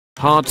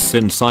Hearts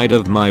inside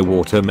of my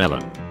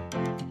watermelon.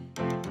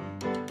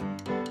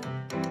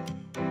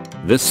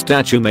 This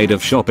statue made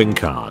of shopping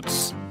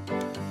carts.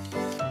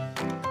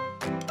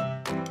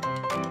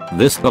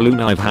 This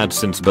balloon I've had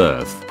since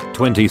birth,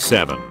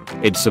 27,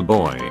 it's a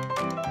boy.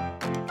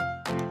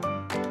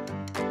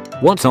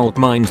 What alt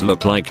mines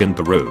look like in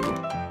Peru?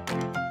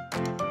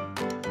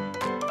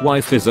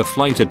 Wife is a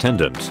flight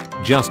attendant,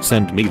 just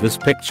sent me this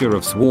picture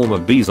of swarm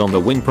of bees on the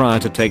wing prior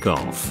to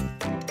takeoff.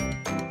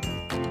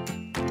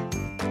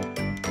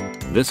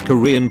 This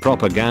Korean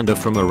propaganda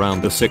from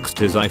around the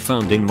 60s I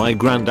found in my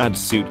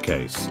granddad's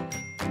suitcase.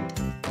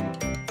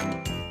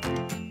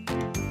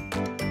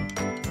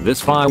 This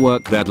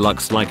firework that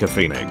looks like a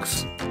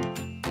phoenix.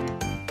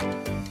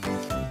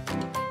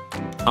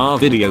 Our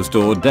video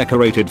store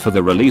decorated for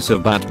the release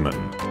of Batman.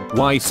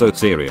 Why so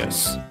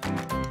serious?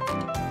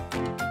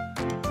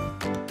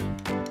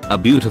 A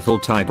beautiful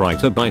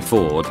typewriter by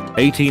Ford,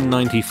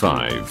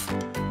 1895.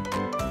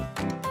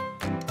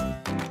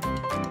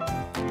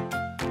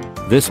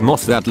 This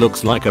moth that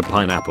looks like a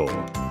pineapple.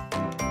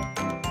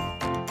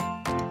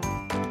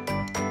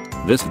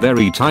 This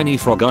very tiny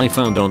frog I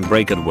found on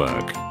break at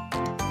work.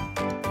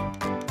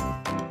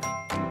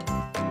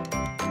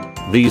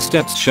 These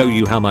steps show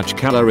you how much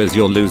calories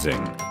you're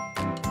losing.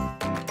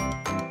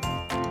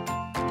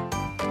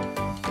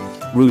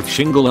 Roof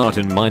shingle art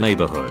in my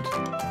neighborhood.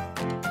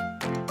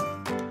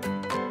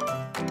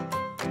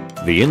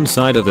 The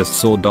inside of this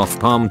sawed-off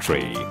palm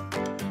tree.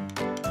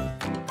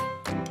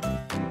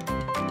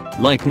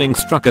 Lightning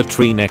struck a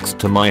tree next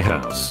to my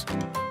house.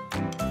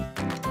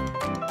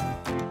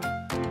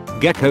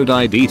 Gecko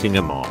died eating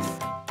a moth.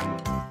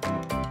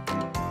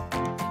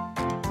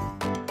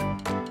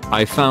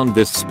 I found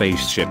this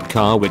spaceship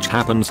car which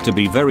happens to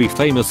be very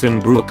famous in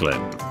Brooklyn.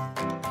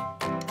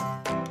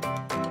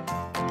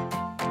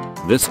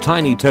 This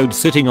tiny toad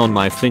sitting on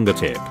my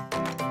fingertip.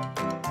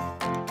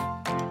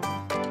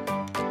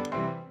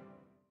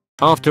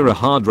 After a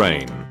hard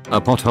rain, a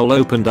pothole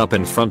opened up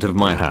in front of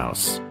my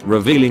house,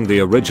 revealing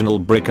the original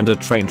brick and a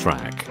train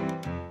track.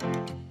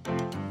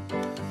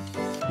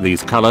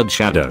 These colored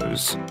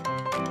shadows.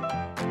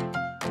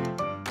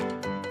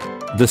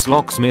 This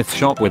locksmith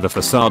shop with a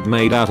facade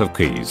made out of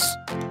keys.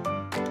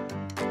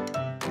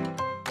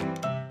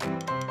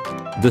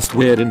 This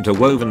weird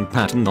interwoven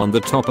pattern on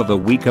the top of a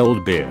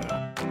week-old beer.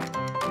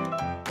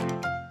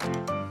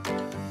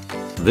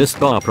 This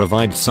bar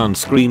provides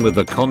sunscreen with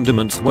the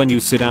condiments when you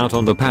sit out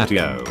on the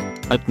patio.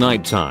 At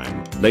night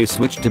time, they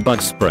switch to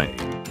bug spray.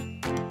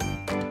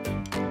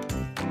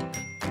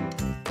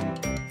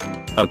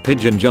 A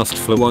pigeon just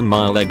flew on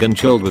my leg and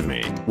chilled with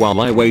me while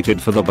I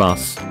waited for the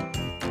bus.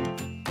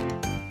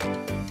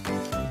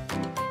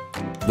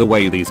 The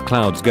way these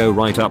clouds go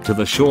right up to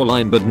the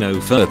shoreline but no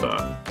further.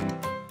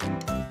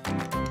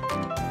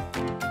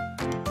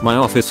 My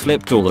office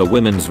flipped all the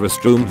women's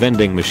restroom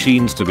vending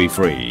machines to be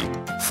free.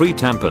 Free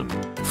tampon,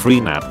 free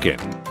napkin.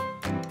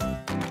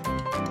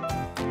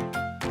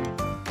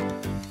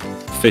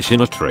 Fish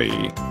in a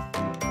tree.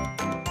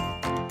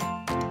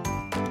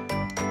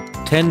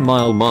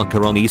 10-mile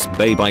marker on East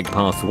Bay Bike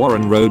Path,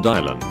 Warren, Rhode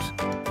Island.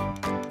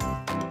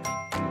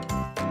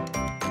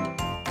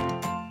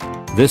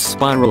 This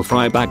spiral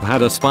fry bag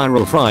had a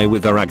spiral fry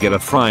with a regular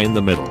fry in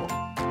the middle.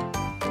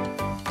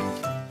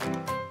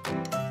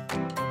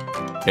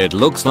 It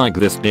looks like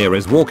this deer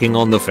is walking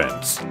on the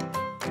fence.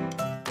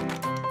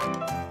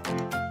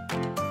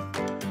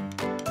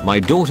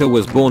 My daughter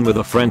was born with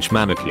a French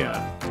manicure.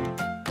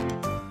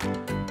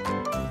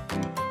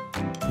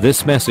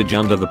 This message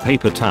under the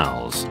paper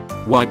towels.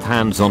 Wipe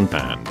hands on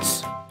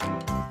pants.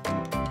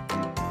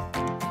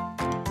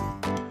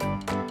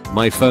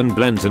 My phone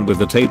blends in with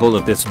the table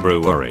of this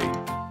brewery.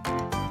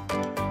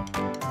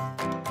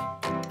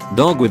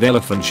 Dog with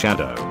elephant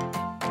shadow.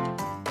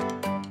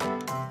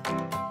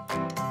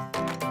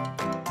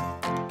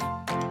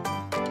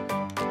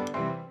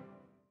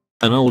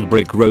 An old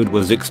brick road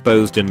was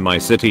exposed in my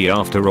city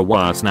after a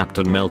wire snapped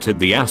and melted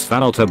the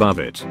asphalt above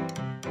it.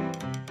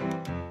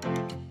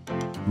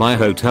 My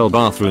hotel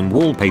bathroom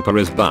wallpaper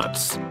is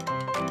butts.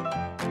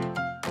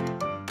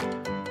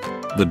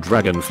 The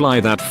dragonfly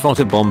that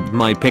photobombed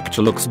my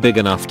picture looks big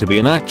enough to be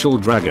an actual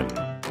dragon.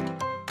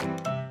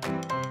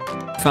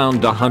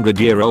 Found a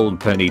 100-year-old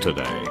penny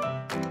today.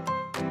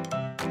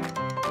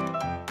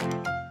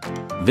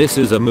 This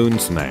is a moon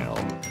snail.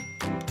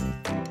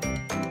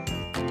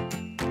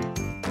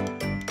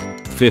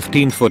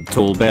 15-foot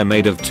tall bear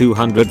made of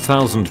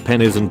 200,000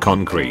 pennies and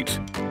concrete.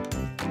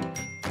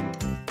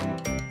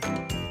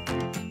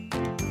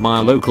 My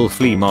local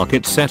flea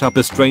market set up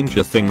a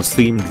Stranger Things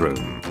themed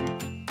room.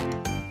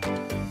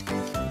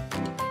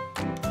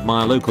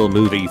 My local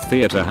movie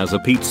theater has a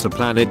Pizza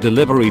Planet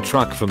delivery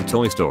truck from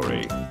Toy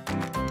Story.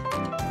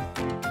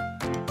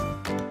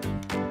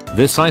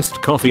 This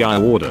iced coffee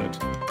I ordered.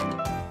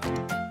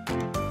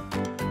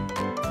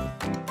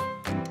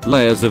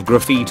 Layers of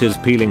graffitis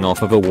peeling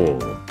off of a wall.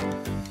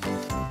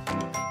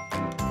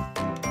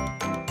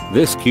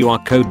 This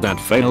QR code that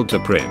failed to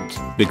print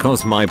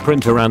because my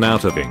printer ran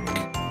out of ink.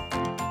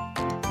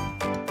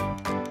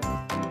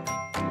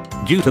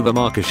 Due to the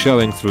marker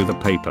showing through the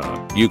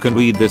paper, you can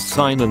read this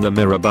sign in the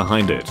mirror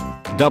behind it.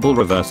 Double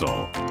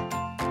reversal.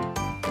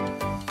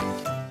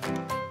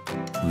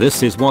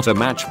 This is what a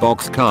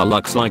matchbox car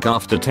looks like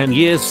after 10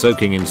 years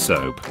soaking in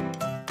soap.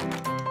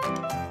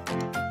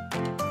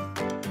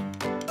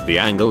 The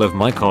angle of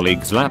my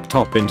colleague's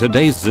laptop in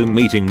today's Zoom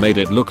meeting made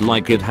it look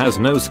like it has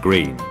no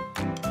screen.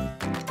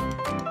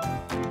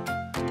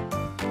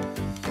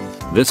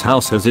 This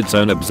house has its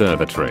own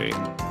observatory.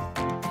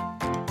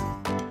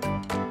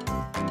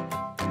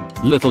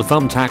 Little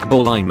thumbtack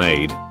ball I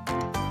made.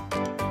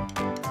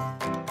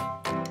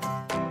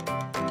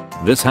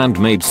 This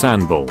handmade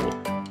sandball.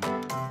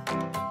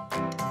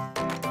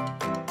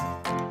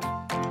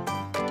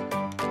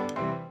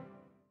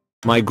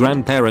 My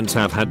grandparents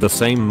have had the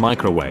same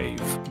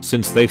microwave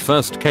since they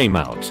first came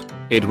out.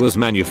 It was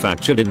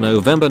manufactured in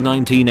November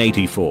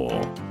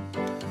 1984.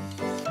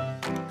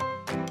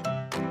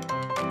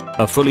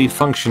 A fully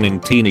functioning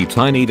teeny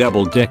tiny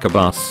double-decker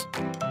bus.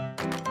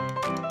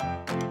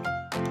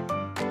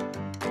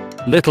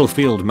 Little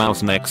field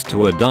mouse next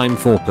to a dime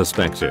for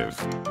perspective.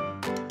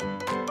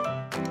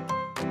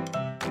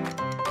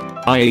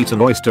 I ate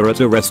an oyster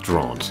at a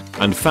restaurant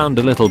and found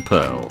a little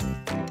pearl.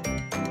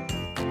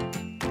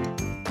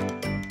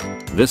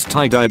 This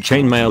tie-dyed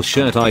chainmail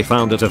shirt I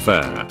found at a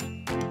fair.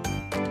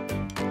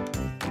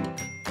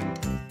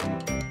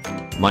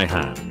 My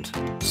hand.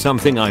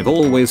 Something I've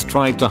always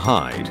tried to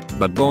hide,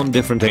 but born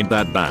different ain't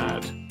that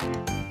bad.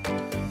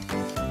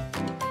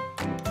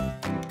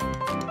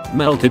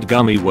 Melted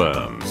gummy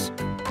worms.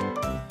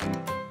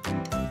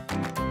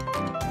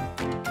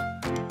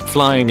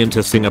 Flying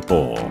into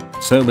Singapore.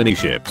 So many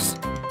ships.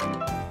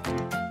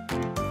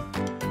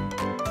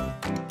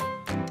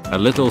 A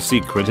little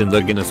secret in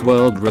the Guinness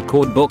World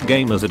Record Book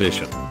Gamers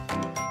Edition.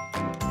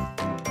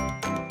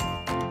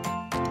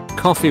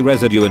 Coffee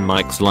residue in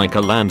mics like a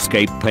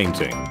landscape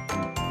painting.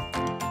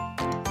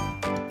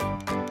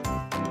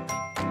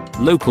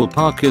 Local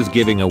park is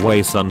giving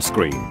away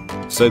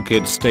sunscreen, so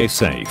kids stay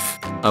safe.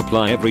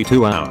 Apply every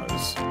 2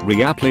 hours.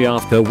 Reapply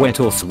after wet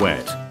or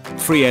sweat.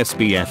 Free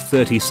SPF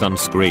 30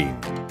 sunscreen.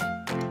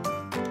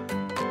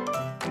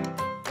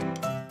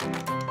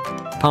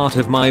 Part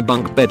of my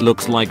bunk bed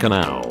looks like an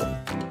owl.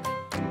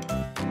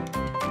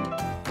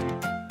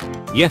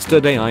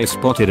 Yesterday I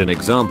spotted an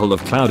example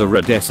of cloud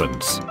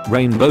iridescence,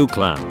 rainbow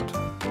cloud.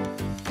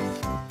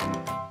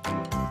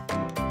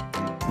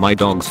 My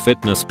dog's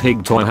fitness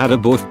pig toy had a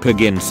buff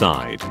pig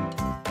inside.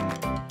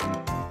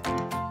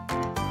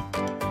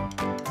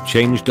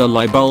 Changed a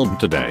light bulb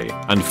today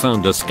and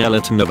found a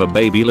skeleton of a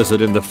baby lizard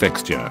in the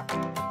fixture.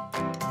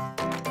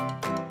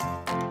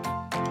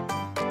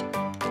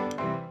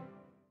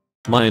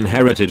 My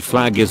inherited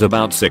flag is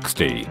about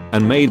 60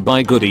 and made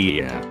by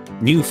Goodyear.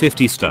 New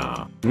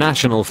 50-star,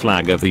 national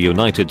flag of the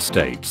United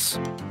States.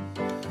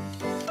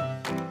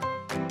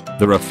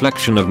 The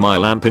reflection of my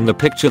lamp in the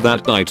picture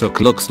that I took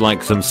looks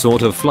like some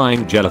sort of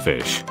flying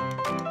jellyfish.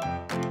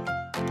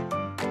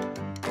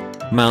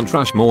 Mount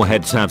Rushmore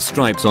heads have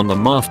stripes on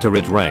them after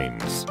it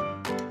rains.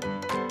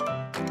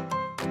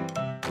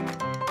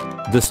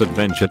 This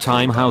Adventure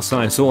Time house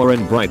I saw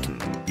in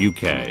Brighton,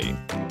 UK.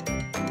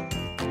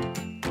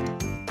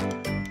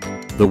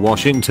 The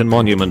Washington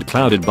Monument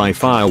clouded by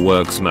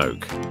firework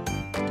smoke.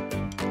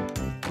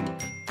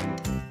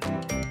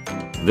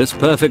 This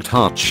perfect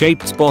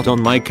heart-shaped spot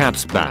on my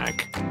cat's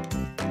back.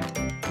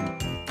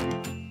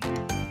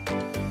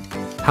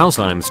 House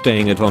I'm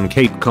staying at on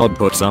Cape Cod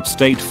puts up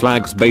state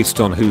flags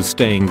based on who's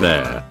staying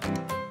there.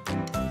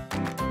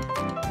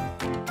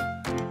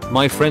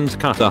 My friends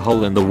cut a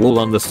hole in the wall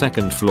on the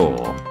 2nd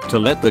floor to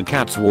let the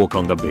cats walk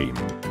on the beam.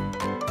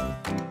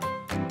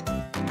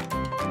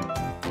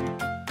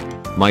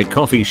 My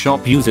coffee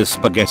shop uses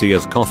spaghetti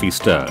as coffee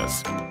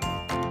stirs.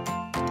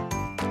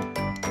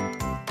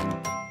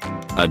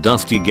 A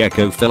dusty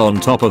gecko fell on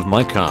top of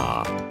my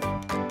car.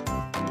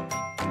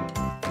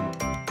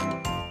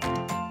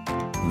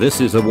 This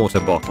is a water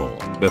bottle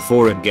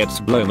before it gets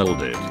blow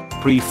molded,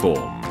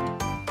 pre-form.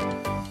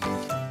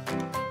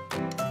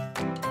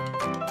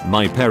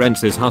 My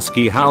parents'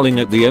 husky howling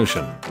at the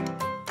ocean.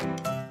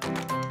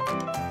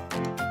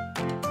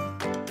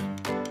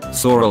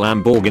 Saw a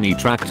Lamborghini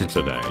tractor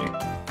today.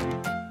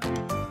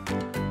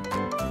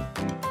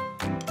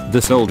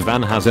 This old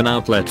van has an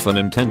outlet for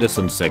Nintendos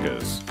and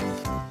Segas.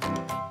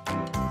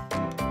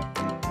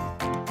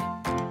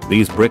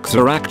 These bricks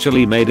are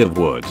actually made of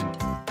wood.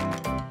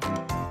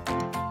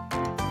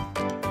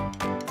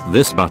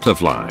 This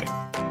butterfly.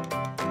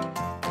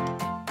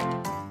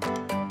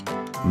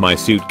 My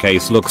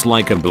suitcase looks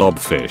like a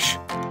blobfish.